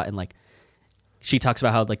distraught, and like she talks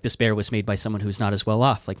about how like this bear was made by someone who's not as well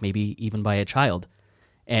off, like maybe even by a child.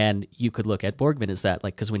 And you could look at Borgman as that,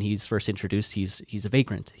 like, because when he's first introduced, he's a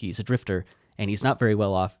vagrant, he's a drifter, and he's not very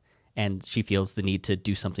well off, and she feels the need to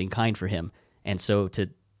do something kind for him. And so to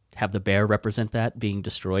have the bear represent that being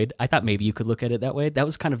destroyed, I thought maybe you could look at it that way. That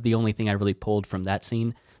was kind of the only thing I really pulled from that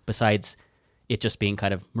scene, besides it just being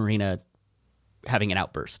kind of Marina having an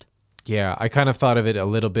outburst. Yeah, I kind of thought of it a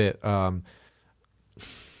little bit an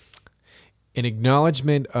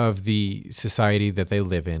acknowledgement of the society that they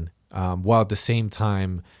live in, while at the same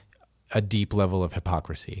time a deep level of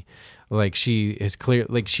hypocrisy. Like she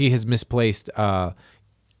has misplaced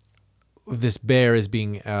this bear as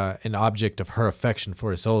being an object of her affection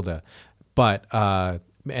for Isolde, but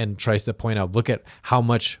and tries to point out, look at how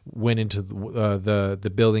much went into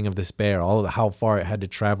the building of this bear, how far it had to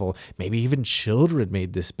travel. Maybe even children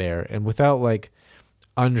made this bear, and without like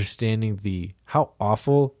understanding how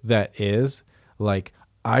awful that is. Like,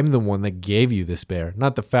 I'm the one that gave you this bear,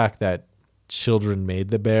 not the fact that children made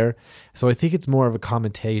the bear. So I think it's more of a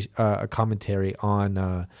commentary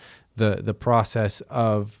on the process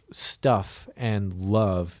of stuff and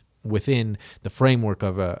love within the framework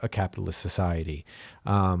of a capitalist society.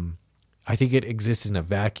 I think it exists in a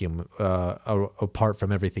vacuum apart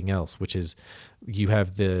from everything else, which is you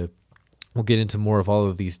have we'll get into more of all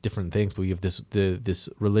of these different things, but you have this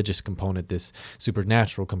religious component, this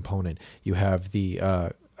supernatural component. You have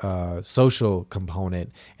the social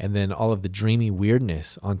component, and then all of the dreamy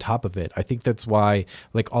weirdness on top of it. I think that's why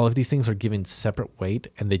like all of these things are given separate weight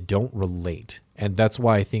and they don't relate. And that's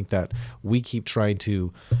why I think that we keep trying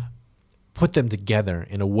to put them together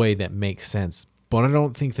in a way that makes sense. But I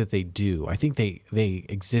don't think that they do. I think they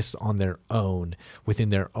exist on their own within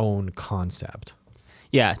their own concept.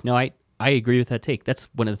 Yeah, no, I agree with that take. That's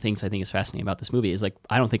one of the things I think is fascinating about this movie is like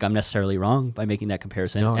I don't think I'm necessarily wrong by making that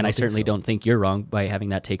comparison, No, and I certainly so. don't think you're wrong by having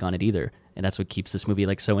that take on it either. And that's what keeps this movie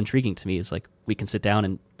like so intriguing to me is like we can sit down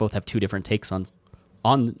and both have two different takes on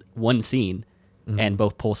one scene and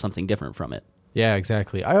both pull something different from it. Yeah,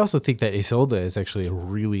 exactly. I also think that Isolde is actually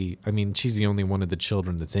I mean, she's the only one of the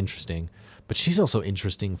children that's interesting, but she's also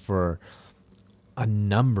interesting for a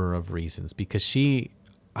number of reasons because she,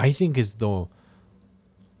 I think, is the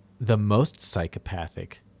most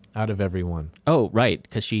psychopathic out of everyone. Oh, right,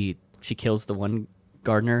 because she kills the one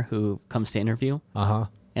gardener who comes to interview. Uh-huh.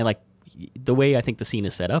 And like the way I think the scene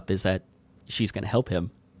is set up is that she's going to help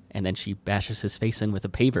him, and then she bashes his face in with a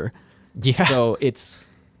paver. Yeah. So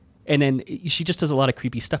and then she just does a lot of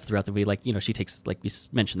creepy stuff throughout the movie. Like, you know, she takes, like we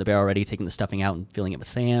mentioned the bear already, taking the stuffing out and filling it with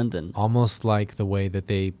sand. And almost like the way that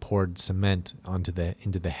they poured cement into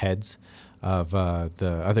the heads of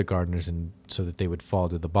the other gardeners, and so that they would fall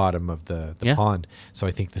to the bottom of the pond. So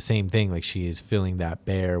I think the same thing, like she is filling that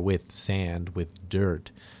bear with sand, with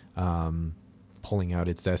dirt, pulling out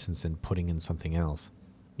its essence and putting in something else.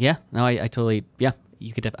 Yeah, no, I totally, yeah.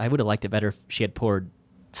 I would have liked it better if she had poured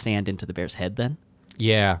sand into the bear's head then.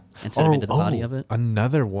 Yeah, instead of into the body of it.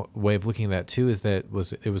 Another way of looking at that too is that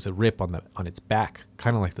it was a rip on its back,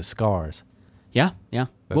 kind of like the scars. Yeah.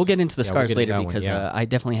 We'll get into the scars later because one. I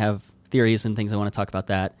definitely have theories and things I want to talk about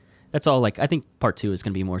that. That's all. Like I think part 2 is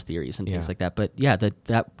going to be more theories and things like that. But yeah,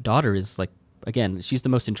 that daughter is like, again, she's the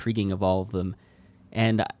most intriguing of all of them.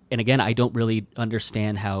 And again, I don't really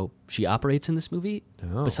understand how she operates in this movie,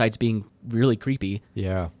 besides being really creepy.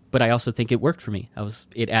 Yeah. But I also think it worked for me.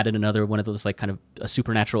 It added another one of those like kind of a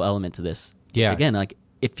supernatural element to this. Yeah. Which, again, like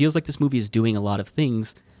it feels like this movie is doing a lot of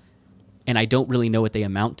things, and I don't really know what they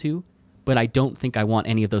amount to. But I don't think I want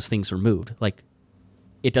any of those things removed. Like,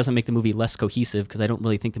 it doesn't make the movie less cohesive because I don't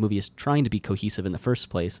really think the movie is trying to be cohesive in the first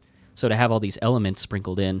place. So to have all these elements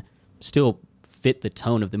sprinkled in still fit the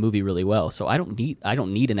tone of the movie really well. So I don't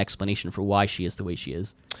need an explanation for why she is the way she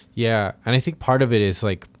is. Yeah, and I think part of it is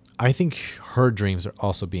like I think her dreams are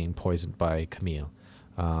also being poisoned by Camille,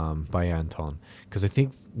 by Anton, because I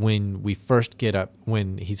think when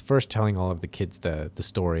he's first telling all of the kids the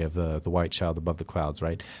story of the white child above the clouds,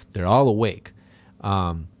 right? They're all awake,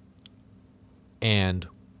 and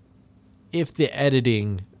if the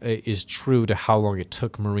editing is true to how long it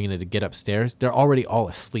took Marina to get upstairs, they're already all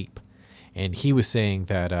asleep. And he was saying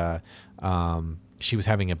that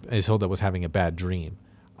Isolde was having a bad dream.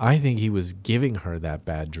 I think he was giving her that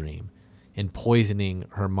bad dream and poisoning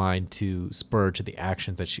her mind to spur to the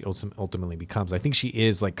actions that she ultimately becomes. I think she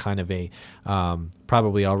is like kind of a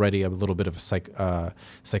probably already a little bit of a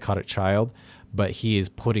psychotic child, but he is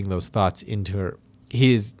putting those thoughts into her.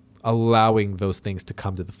 He is allowing those things to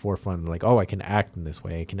come to the forefront, like, oh, I can act in this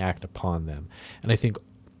way. I can act upon them. And I think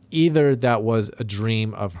either that was a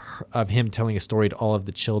dream of him telling a story to all of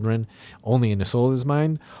the children only in Isolde's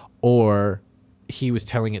mind, or he was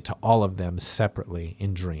telling it to all of them separately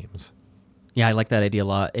in dreams. Yeah, I like that idea a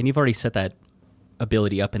lot. And you've already set that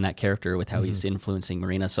ability up in that character with how he's influencing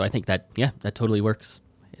Marina. So I think that totally works.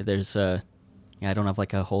 There's I don't have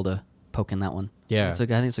like a hole to poke in that one. Yeah. I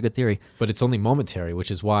think it's a good theory. But it's only momentary,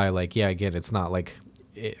 which is why, like, yeah, again, it's not like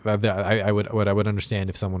I would understand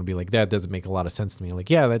if someone would be like, that doesn't make a lot of sense to me. Like,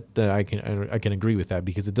 yeah, that I can agree with that,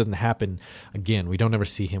 because it doesn't happen again. We don't ever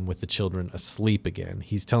see him with the children asleep again.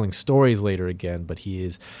 He's telling stories later again, but he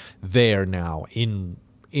is there now in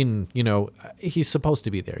he's supposed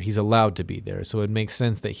to be there. He's allowed to be there. So it makes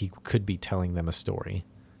sense that he could be telling them a story.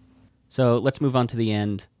 So let's move on to the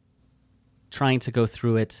end, trying to go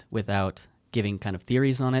through it without giving kind of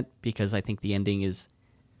theories on it, because I think the ending is,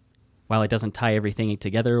 while it doesn't tie everything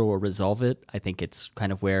together or resolve it, I think it's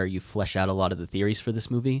kind of where you flesh out a lot of the theories for this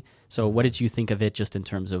movie. So what did you think of it, just in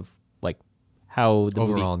terms of like how the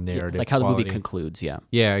overall movie, narrative, like how quality. the movie concludes? Yeah.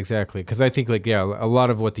 Yeah, exactly. Because I think, like, yeah, a lot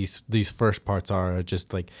of what these first parts are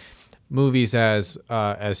just like movies as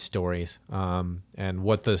stories, and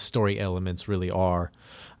what the story elements really are.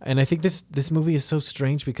 And I think this movie is so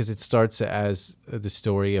strange because it starts as the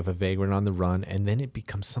story of a vagrant on the run, and then it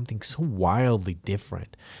becomes something so wildly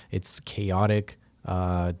different. It's chaotic,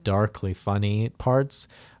 darkly funny at parts,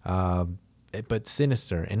 but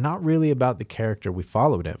sinister, and not really about the character we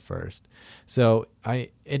followed at first. So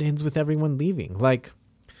it ends with everyone leaving. Like,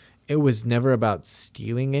 it was never about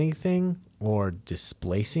stealing anything or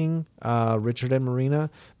displacing Richard and Marina,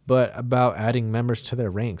 but about adding members to their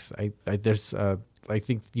ranks. I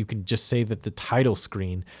think you can just say that the title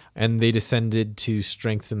screen, and they descended to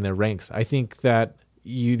strengthen their ranks. I think that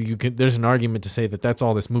you could. There's an argument to say that that's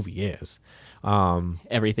all this movie is.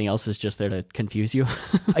 Everything else is just there to confuse you.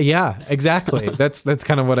 Yeah, exactly. That's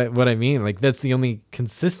kind of what I mean. Like, that's the only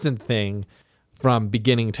consistent thing from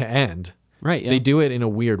beginning to end. Right. Yeah. They do it in a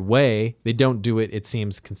weird way. They don't do it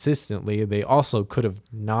seems, consistently. They also could have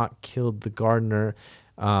not killed the gardener,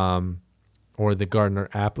 or the gardener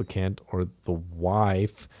applicant, or the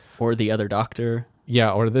wife, or the other doctor.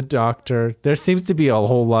 Yeah, or the doctor. There seems to be a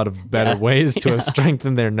whole lot of better ways to have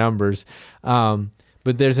strengthened their numbers.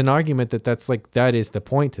 But there's an argument that is the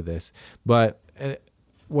point to this. But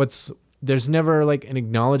there's never like an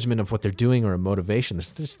acknowledgement of what they're doing or a motivation.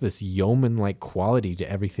 There's just this yeoman-like quality to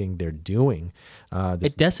everything they're doing.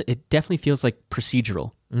 It definitely feels like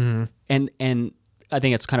procedural. Mm-hmm. And I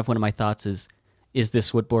think it's kind of one of my thoughts is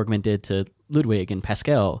this what Borgman did to Ludwig and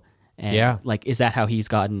Pascal? And like, is that how he's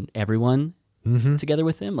gotten everyone together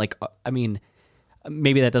with him? Like, I mean,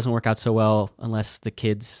 maybe that doesn't work out so well unless the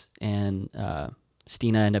kids and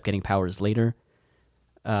Stina end up getting powers later.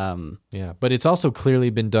 But it's also clearly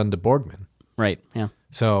been done to Borgman. Right, yeah.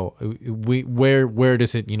 So where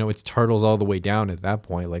does it, it's turtles all the way down at that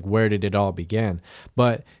point. Like, where did it all begin?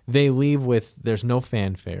 But they leave with, there's no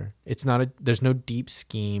fanfare. There's no deep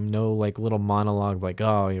scheme, no like little monologue like,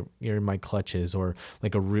 oh, you're in my clutches, or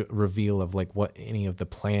like a reveal of like what any of the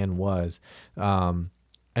plan was. And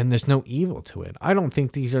there's no evil to it. I don't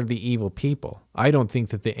think these are the evil people. I don't think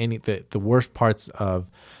that the worst parts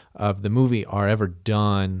of the movie are ever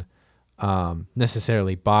done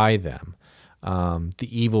necessarily by them. The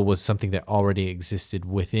evil was something that already existed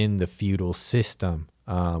within the feudal system,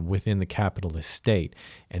 within the capitalist state,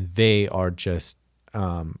 and they are just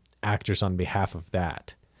actors on behalf of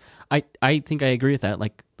that. I think I agree with that.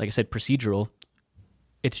 Like I said, procedural.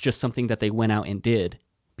 It's just something that they went out and did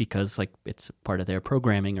because like it's part of their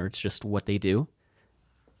programming, or it's just what they do.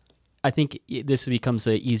 I think this becomes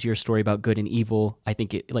an easier story about good and evil. I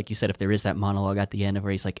think, like you said, if there is that monologue at the end of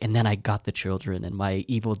where he's like, and then I got the children and my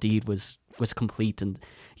evil deed was complete, and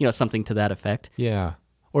something to that effect. Yeah.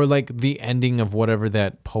 Or like the ending of whatever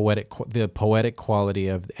that poetic quality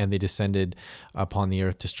of, and they descended upon the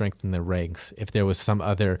earth to strengthen their ranks. If there was some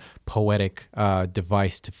other poetic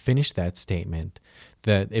device to finish that statement,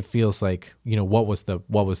 that it feels like,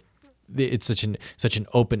 it's such an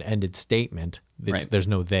open-ended statement. Right. There's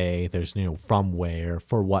no they, there's from where,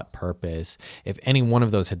 for what purpose. If any one of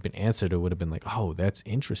those had been answered, it would have been like, oh, that's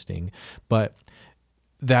interesting. But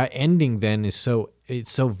that ending then it's so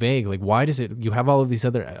vague. Like, why does it, you have all of these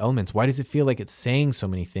other elements, why does it feel like it's saying so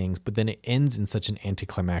many things, but then it ends in such an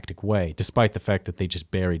anticlimactic way, despite the fact that they just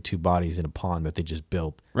buried two bodies in a pond that they just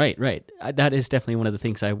built? Right. That is definitely one of the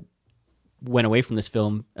things I went away from this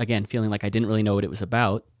film, again, feeling like I didn't really know what it was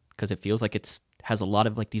about, because it feels like has a lot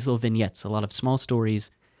of like these little vignettes, a lot of small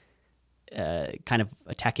stories, kind of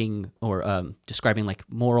attacking or describing like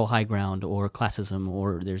moral high ground or classism,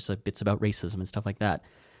 or there's bits about racism and stuff like that.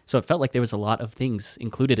 So it felt like there was a lot of things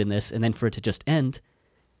included in this, and then for it to just end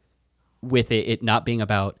with it not being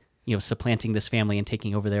about supplanting this family and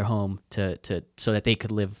taking over their home to so that they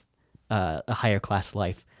could live a higher class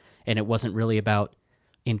life, and it wasn't really about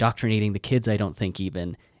indoctrinating the kids. I don't think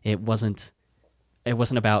even it wasn't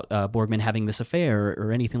about Borgman having this affair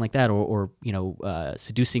or anything like that, or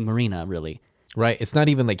seducing Marina, really. Right. It's not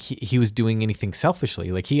even like he was doing anything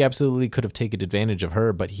selfishly. Like, he absolutely could have taken advantage of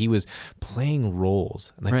her, but he was playing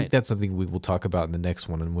roles. And I think that's something we will talk about in the next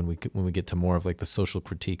one. And when we get to more of like the social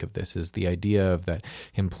critique of this, is the idea of that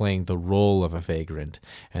him playing the role of a vagrant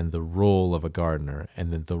and the role of a gardener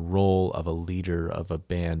and then the role of a leader of a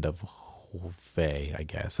band of Fae, I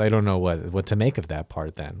guess. I don't know what to make of that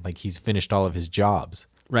part then. Like, he's finished all of his jobs.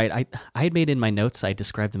 Right. I had made in my notes, I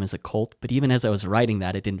described them as a cult, but even as I was writing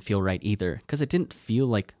that, it didn't feel right either, because it didn't feel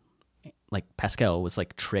like Pascal was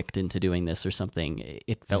like tricked into doing this or something.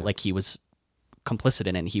 It felt like he was complicit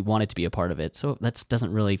in it and he wanted to be a part of it. So that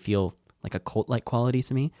doesn't really feel like a cult-like quality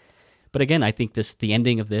to me. But again, I think the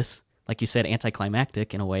ending of this, like you said,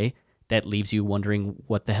 anticlimactic in a way that leaves you wondering,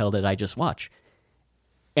 what the hell did I just watch?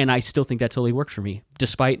 And I still think that totally worked for me.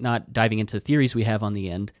 Despite not diving into the theories we have on the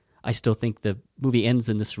end, I still think the movie ends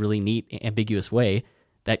in this really neat, ambiguous way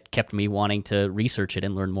that kept me wanting to research it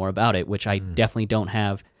and learn more about it, which I definitely don't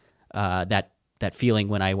have that feeling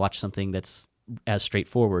when I watch something that's as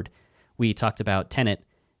straightforward. We talked about Tenet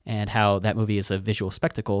and how that movie is a visual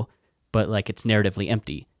spectacle, but like it's narratively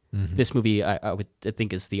empty. This movie, I would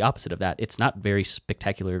think, is the opposite of that. It's not very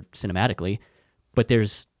spectacular cinematically, but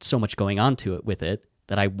there's so much going on to it with it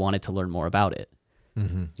that I wanted to learn more about it.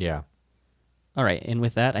 Yeah. All right, and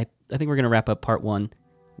with that, I think we're going to wrap up part one.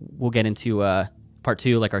 We'll get into part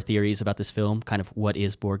two, like our theories about this film, kind of what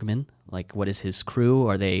is Borgman? Like, what is his crew?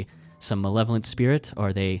 Are they some malevolent spirit?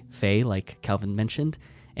 Are they Fae, like Calvin mentioned?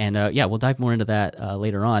 And yeah, we'll dive more into that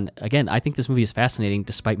later on. Again, I think this movie is fascinating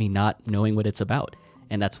despite me not knowing what it's about.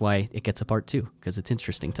 And that's why it gets a part two, because it's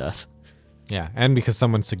interesting to us. Yeah, and because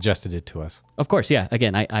someone suggested it to us. Of course, yeah.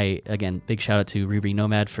 Again, I big shout out to Riri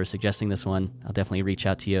Nomad for suggesting this one. I'll definitely reach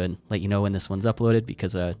out to you and let you know when this one's uploaded,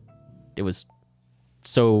 because it was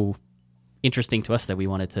so interesting to us that we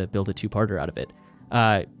wanted to build a two-parter out of it.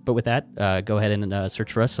 But with that, go ahead and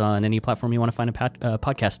search for us on any platform you want to find a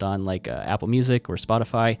podcast on, like Apple Music or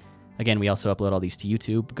Spotify. Again, we also upload all these to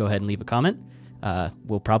YouTube. Go ahead and leave a comment.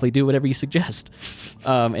 We'll probably do whatever you suggest.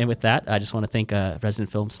 And with that, I just want to thank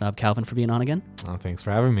resident film snob Calvin for being on again. Oh, thanks for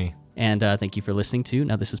having me. And thank you for listening to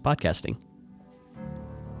Now This Is Podcasting.